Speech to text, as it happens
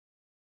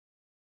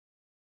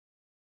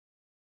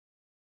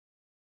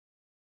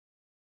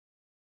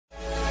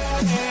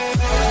Hi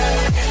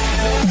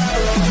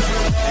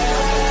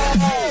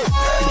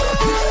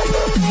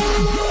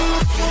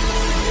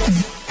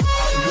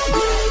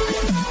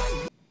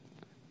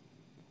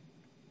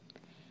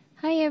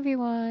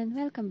everyone!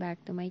 Welcome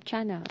back to my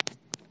channel.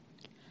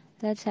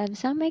 Let's have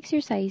some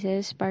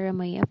exercises para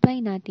may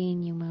apply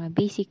natin yung mga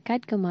basic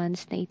CAD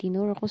commands na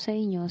itinuro ko sa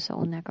inyo sa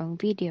una kong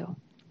video.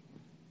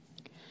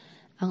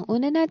 Ang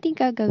una nating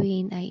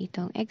gagawin ay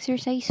itong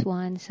exercise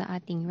 1 sa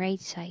ating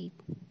right side.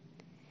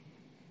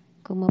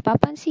 Kung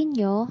mapapansin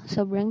nyo,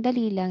 sobrang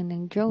dali lang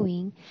ng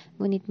drawing,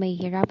 ngunit may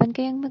hirapan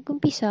kayang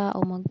mag-umpisa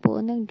o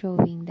magbuo ng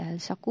drawing dahil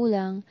sa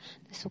kulang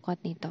na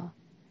sukat nito.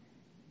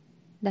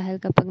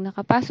 Dahil kapag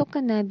nakapasok ka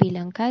na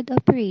bilang CAD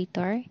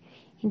operator,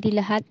 hindi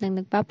lahat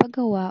ng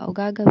nagpapagawa o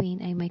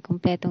gagawin ay may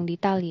kumpletong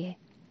detalye.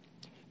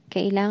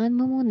 Kailangan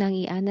mo munang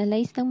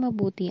i-analyze ng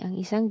mabuti ang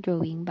isang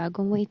drawing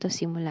bago mo ito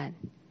simulan.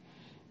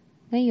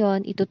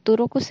 Ngayon,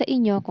 ituturo ko sa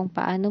inyo kung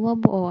paano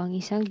mabuo ang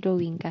isang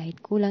drawing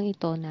kahit kulang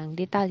ito ng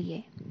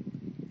detalye.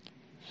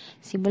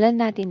 Simulan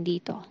natin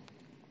dito.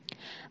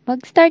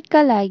 Mag-start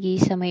ka lagi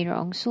sa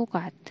mayroong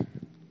sukat.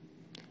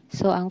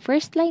 So, ang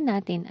first line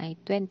natin ay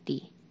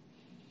 20.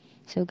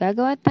 So,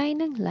 gagawa tayo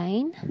ng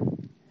line.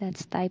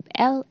 Let's type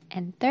L,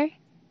 enter.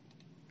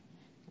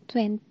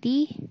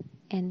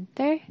 20,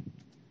 enter.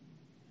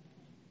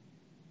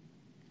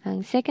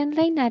 Ang second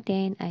line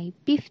natin ay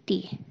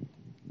 50.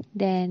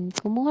 Then,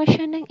 kumuha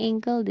siya ng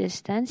angle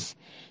distance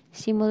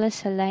simula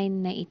sa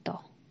line na ito,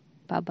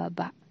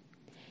 pababa.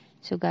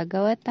 So,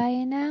 gagawa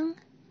tayo ng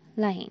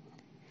line.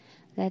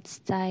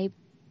 Let's type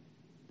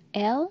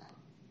L,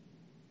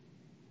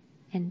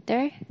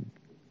 enter.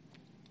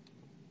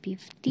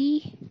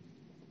 50,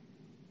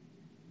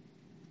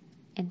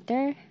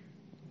 enter.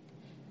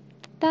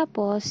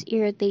 Tapos,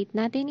 i-rotate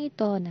natin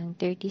ito ng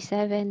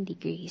 37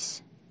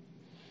 degrees.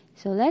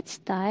 So,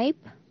 let's type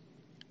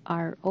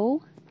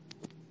RO,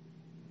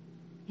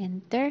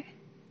 enter.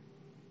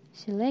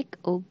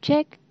 Select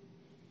object,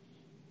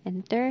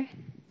 enter.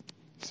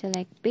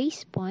 Select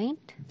base point.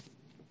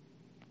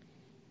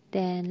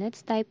 Then,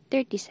 let's type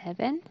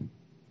 37,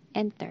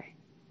 enter.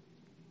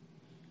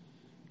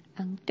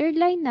 Ang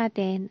third line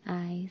natin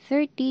ay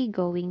 30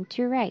 going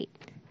to right.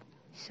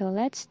 So,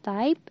 let's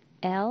type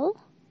L,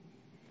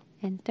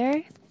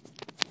 enter,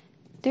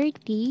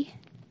 30,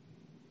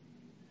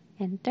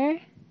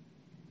 enter,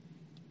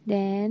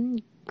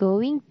 then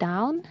going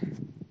down,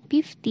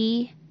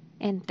 50,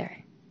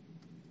 enter.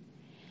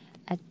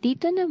 At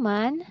dito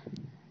naman,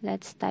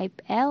 let's type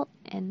L,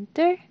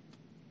 enter,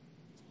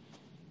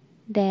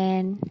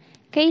 then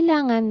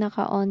kailangan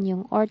naka-on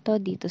yung ortho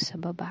dito sa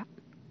baba.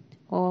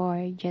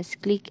 Or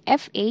just click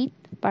F8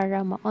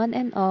 para ma-on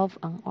and off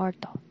ang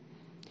ortho.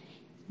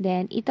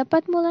 Then,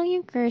 itapat mo lang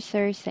yung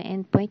cursor sa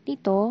endpoint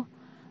nito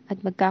at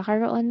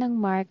magkakaroon ng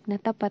mark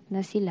na tapat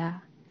na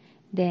sila.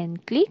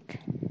 Then, click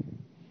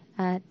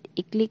at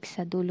i-click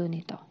sa dulo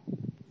nito.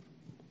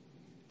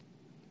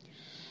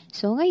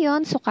 So,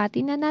 ngayon,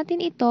 sukatin na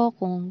natin ito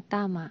kung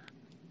tama.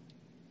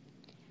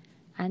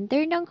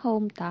 Under ng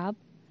Home tab,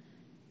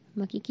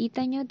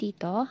 makikita nyo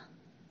dito,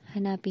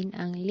 hanapin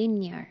ang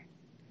linear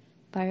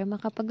para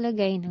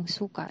makapaglagay ng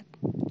sukat.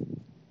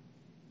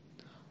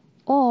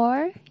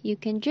 Or, you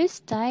can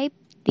just type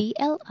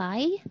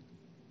DLI,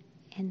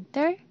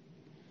 enter,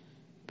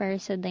 para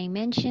sa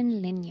dimension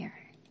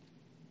linear.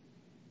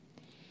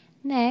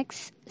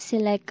 Next,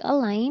 select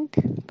aligned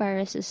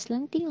para sa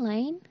slanting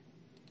line.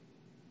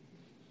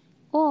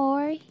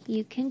 Or,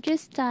 you can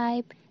just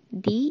type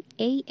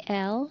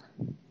DAL,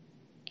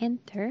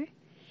 enter,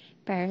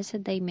 para sa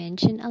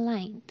dimension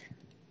aligned.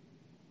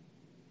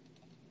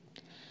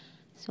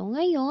 So,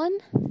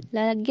 ngayon,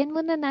 lalagyan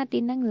muna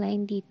natin ng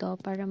line dito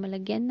para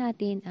malagyan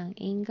natin ang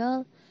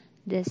angle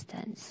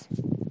distance.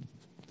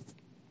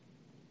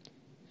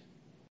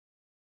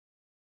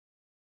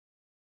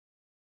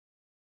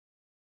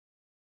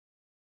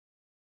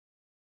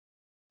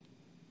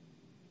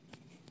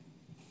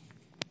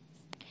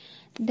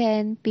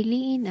 Then,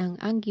 piliin ang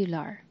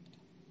angular.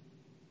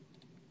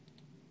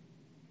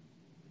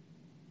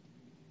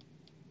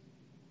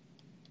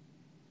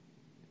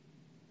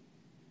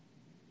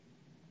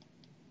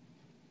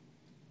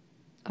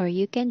 Or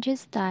you can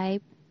just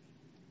type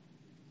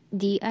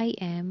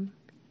DIMANG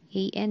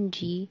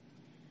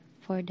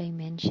for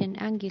dimension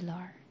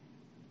angular.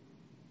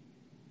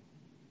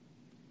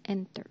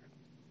 Enter.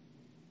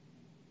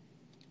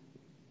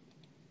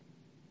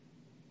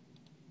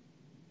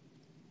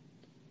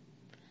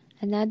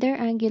 Another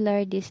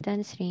angular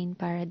distance rin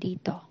para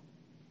dito.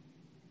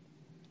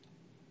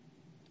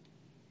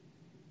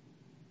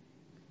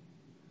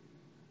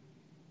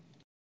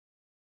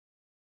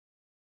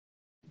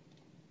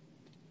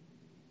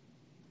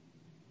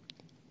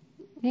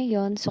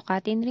 Ngayon,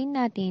 sukatin rin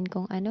natin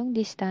kung anong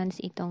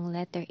distance itong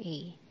letter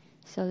A.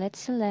 So,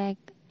 let's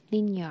select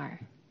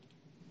linear.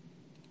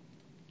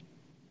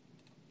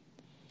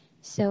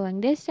 So,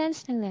 ang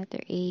distance ng letter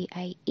A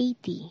ay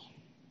 80.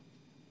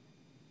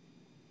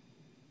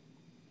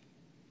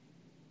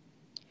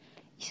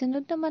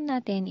 Isunod naman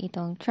natin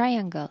itong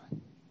triangle.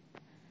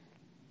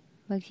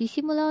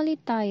 Magsisimula ulit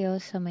tayo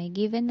sa may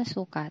given na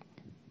sukat.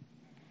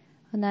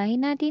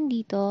 Unahin natin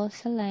dito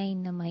sa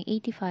line na may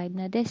 85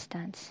 na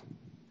distance.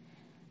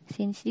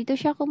 Since dito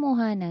siya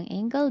kumuha ng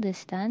angle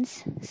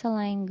distance sa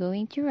line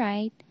going to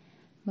right,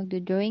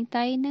 magdodrawing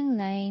tayo ng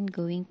line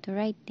going to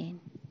right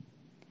din.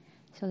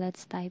 So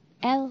let's type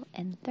L,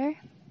 enter.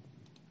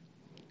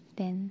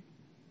 Then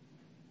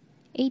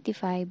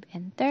 85,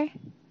 enter.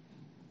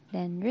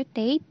 Then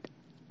rotate,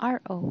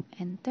 RO,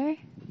 enter.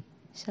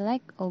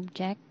 Select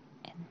object,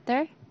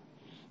 enter.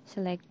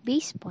 Select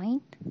base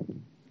point,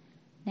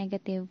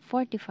 negative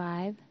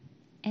 45,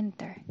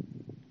 enter.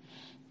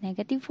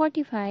 Negative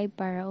 45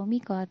 para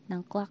umikot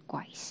ng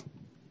clockwise.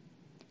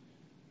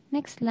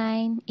 Next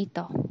line,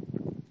 ito.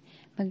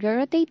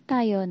 Magro-rotate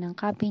tayo ng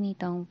copy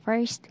nitong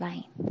first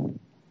line.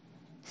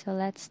 So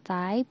let's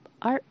type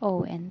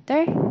RO,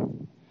 enter.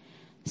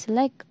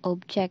 Select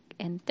object,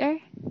 enter.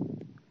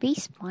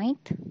 Base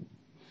point.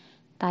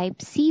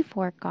 Type C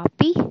for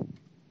copy,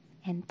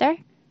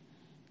 enter.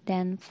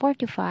 Then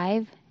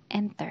 45,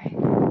 enter.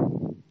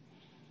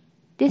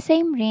 The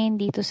same rin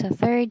dito sa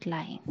third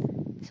line.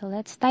 So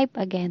let's type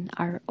again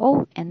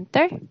RO,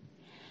 enter.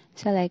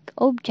 Select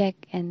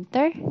object,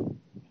 enter.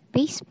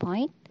 Base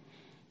point.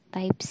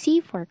 Type C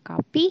for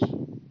copy,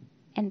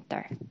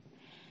 enter.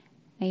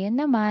 Ngayon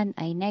naman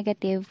ay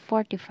negative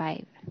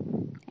 45,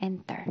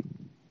 enter.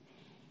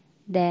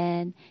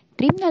 Then,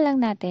 trim na lang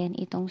natin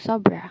itong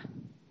sobra.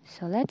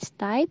 So let's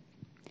type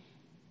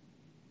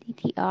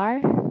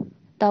TTR,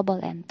 double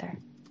enter.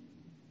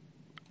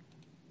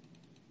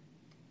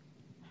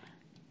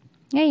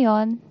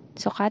 Ngayon,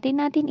 sukatin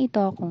natin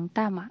ito kung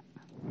tama.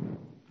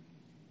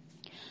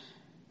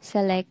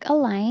 Select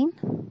Align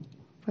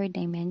for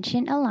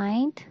Dimension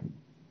Aligned.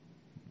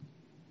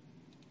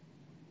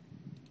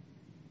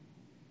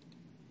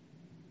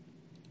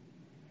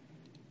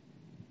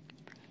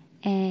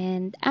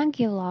 And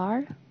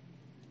Angular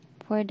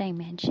for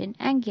Dimension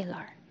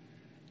Angular.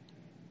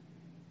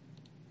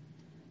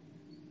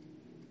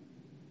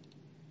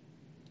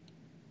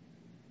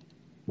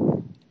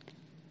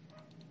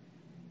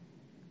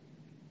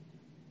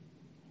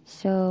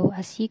 So,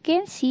 as you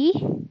can see,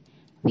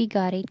 we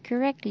got it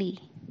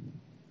correctly.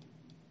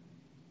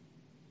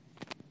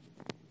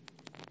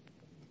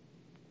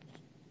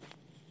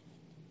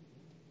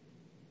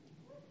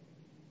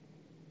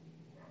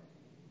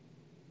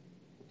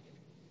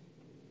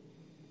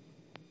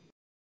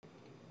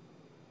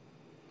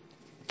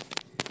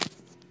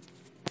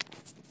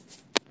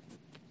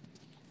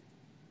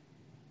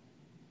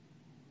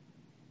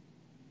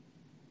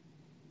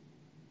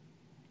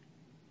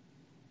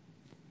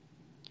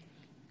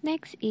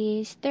 Next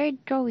is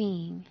third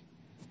drawing.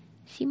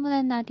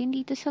 Simulan natin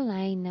dito sa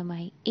line na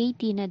may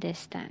 80 na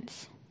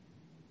distance.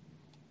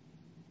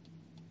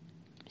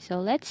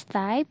 So let's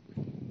type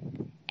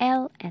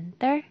L,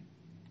 enter.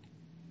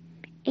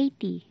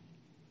 80,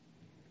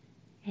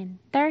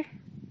 enter.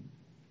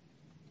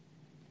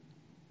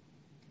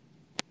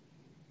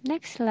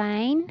 Next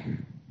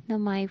line na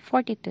may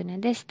 42 na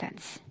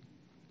distance.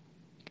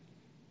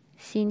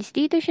 Since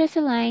dito siya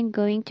sa line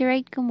going to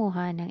right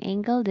kumuha ng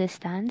angle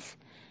distance,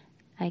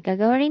 ay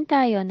gagawa rin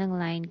tayo ng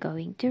line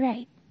going to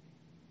right.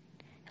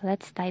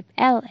 Let's type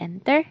L,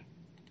 enter.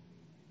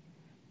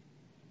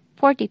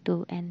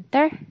 42,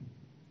 enter.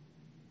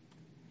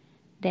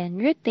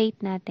 Then rotate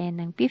natin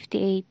ng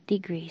 58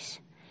 degrees.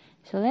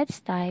 So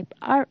let's type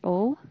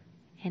RO,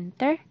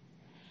 enter.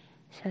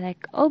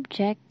 Select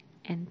object,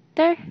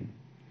 enter.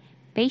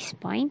 Base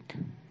point.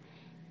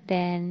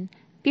 Then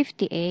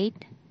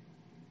 58,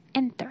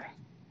 enter.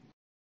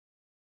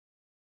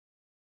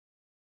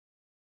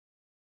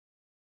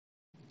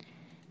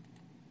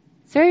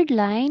 Third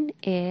line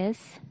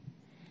is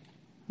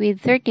with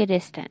 30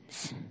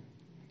 distance.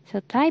 So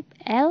type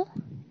L,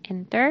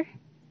 enter.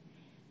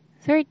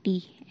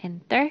 30,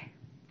 enter.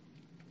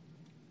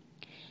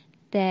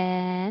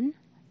 Then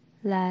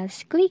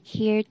last click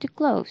here to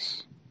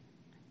close.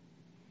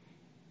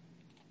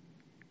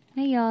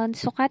 Ngayon,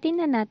 sukatin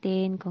na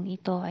natin kung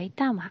ito ay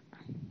tama.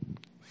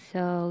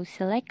 So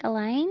select a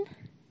line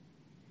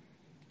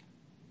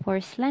for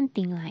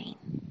slanting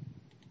line.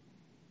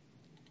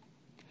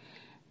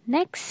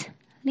 Next,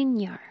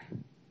 linear.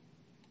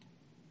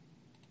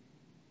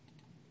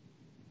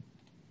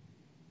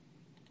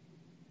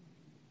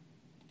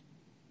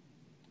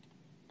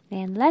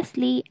 And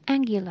lastly,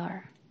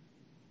 angular.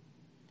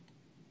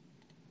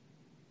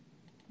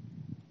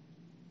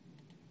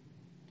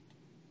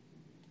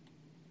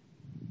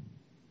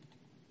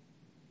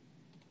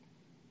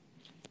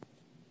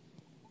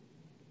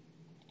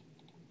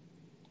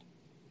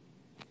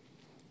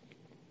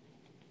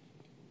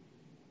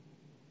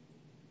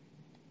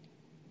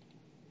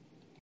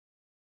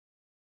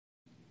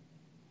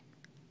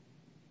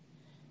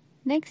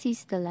 Next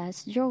is the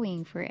last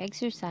drawing for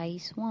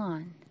exercise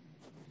 1.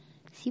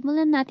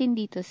 Simulan natin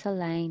dito sa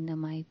line na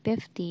may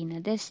 50 na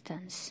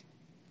distance.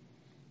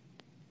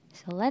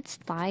 So let's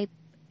type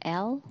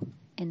L,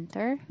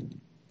 enter.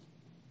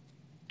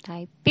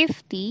 Type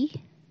 50,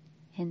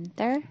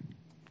 enter.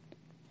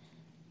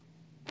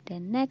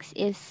 Then next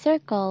is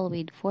circle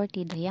with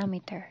 40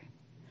 diameter.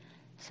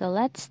 So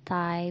let's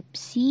type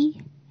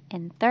C,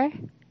 enter,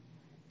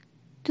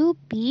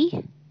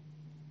 2P,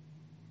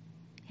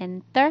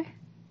 enter,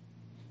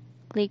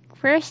 click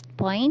first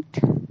point,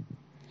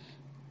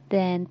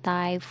 then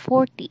type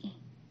 40,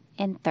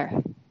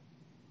 enter.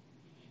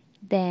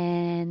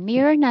 Then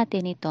mirror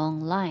natin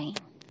itong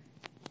line.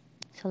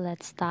 So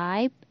let's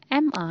type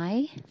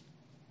MI,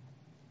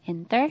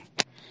 enter,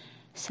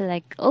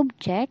 select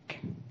object,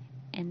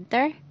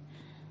 enter,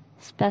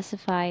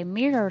 specify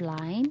mirror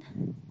line,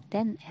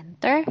 then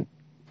enter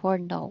for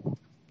no.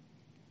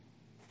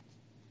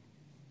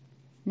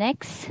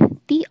 Next,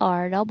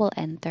 TR double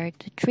enter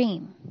to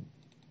trim.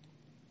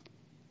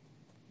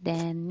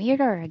 Then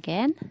mirror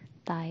again,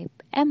 type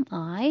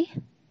MI,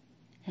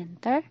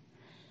 enter,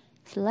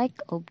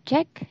 select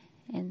object,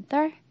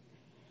 enter,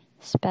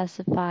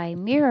 specify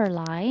mirror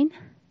line,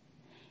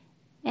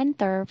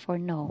 enter for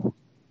no.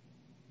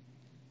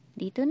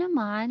 Dito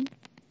naman,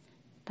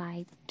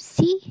 type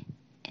C,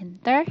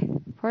 enter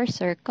for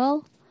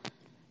circle,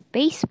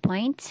 base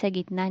point sa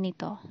gitna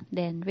nito.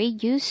 Then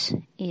radius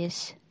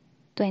is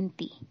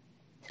 20.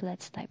 So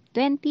let's type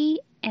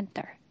 20,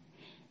 enter.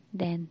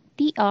 Then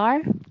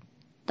TR,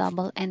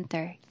 double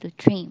enter to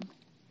trim.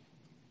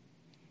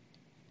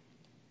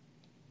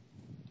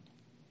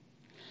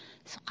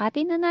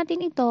 Sukatin na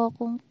natin ito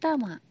kung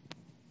tama.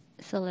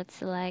 So let's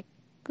select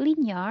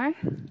linear.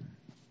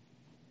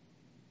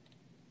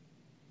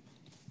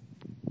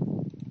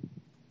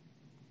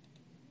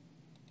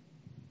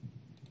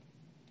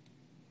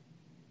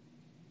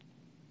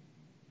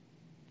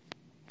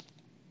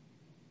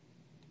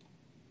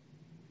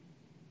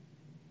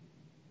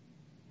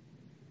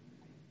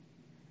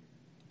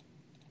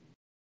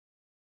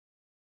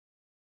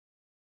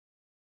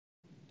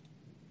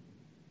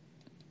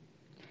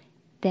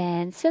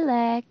 Then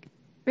select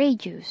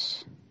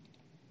radius.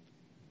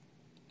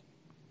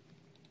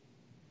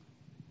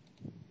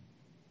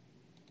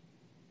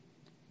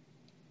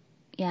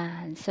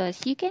 Yan. So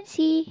as you can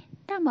see,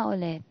 tama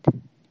ulit.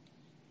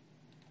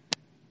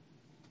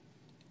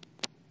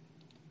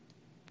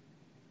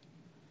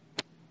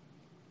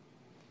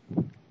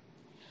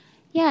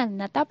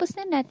 Yan. Natapos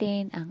na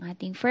natin ang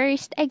ating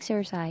first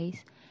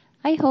exercise.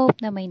 I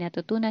hope na may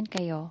natutunan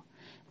kayo.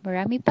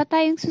 Marami pa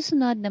tayong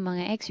susunod na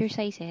mga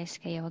exercises,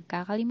 kaya huwag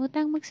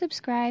kakalimutang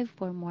mag-subscribe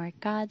for more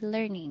CAD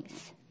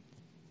learnings.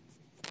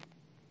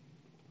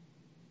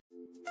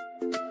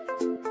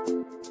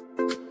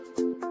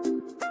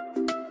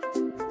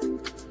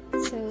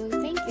 So,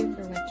 thank you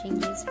for watching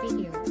this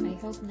video. I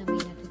hope na